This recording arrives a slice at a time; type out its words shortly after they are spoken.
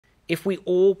If we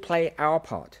all play our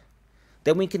part,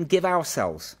 then we can give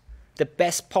ourselves the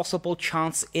best possible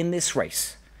chance in this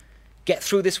race, get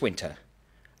through this winter,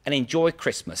 and enjoy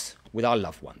Christmas with our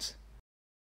loved ones.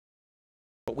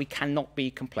 But we cannot be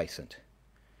complacent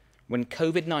when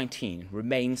COVID-19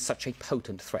 remains such a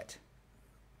potent threat.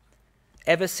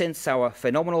 Ever since our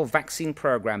phenomenal vaccine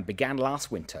program began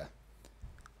last winter,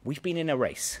 we've been in a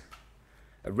race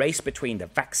between the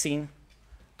vaccine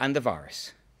and the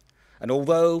virus. And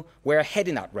although we're ahead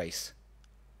in that race,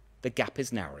 the gap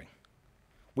is narrowing.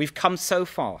 We've come so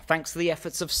far, thanks to the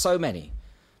efforts of so many,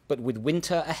 but with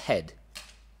winter ahead,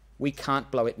 we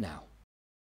can't blow it now.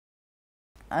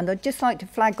 And I'd just like to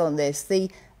flag on this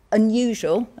the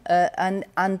unusual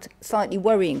and slightly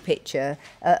worrying picture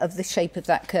of the shape of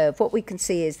that curve. What we can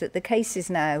see is that the cases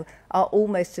now are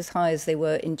almost as high as they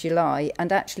were in July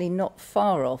and actually not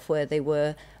far off where they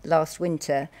were last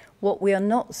winter. What we are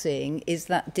not seeing is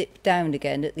that dip down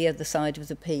again at the other side of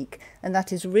the peak, and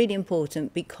that is really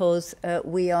important because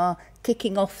we are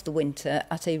kicking off the winter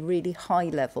at a really high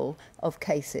level of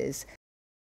cases.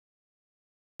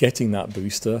 Getting that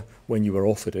booster when you were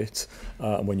offered it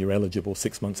and when you're eligible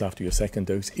 6 months after your second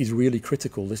dose is really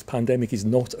critical. This pandemic is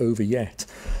not over yet,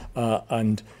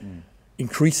 and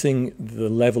increasing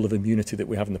the level of immunity that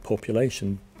we have in the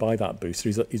population by that booster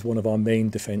is one of our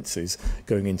main defences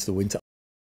going into the winter.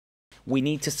 We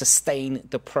need to sustain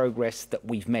the progress that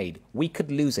we've made. We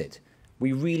could lose it.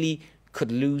 We really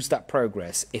could lose that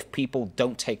progress if people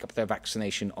don't take up their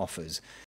vaccination offers.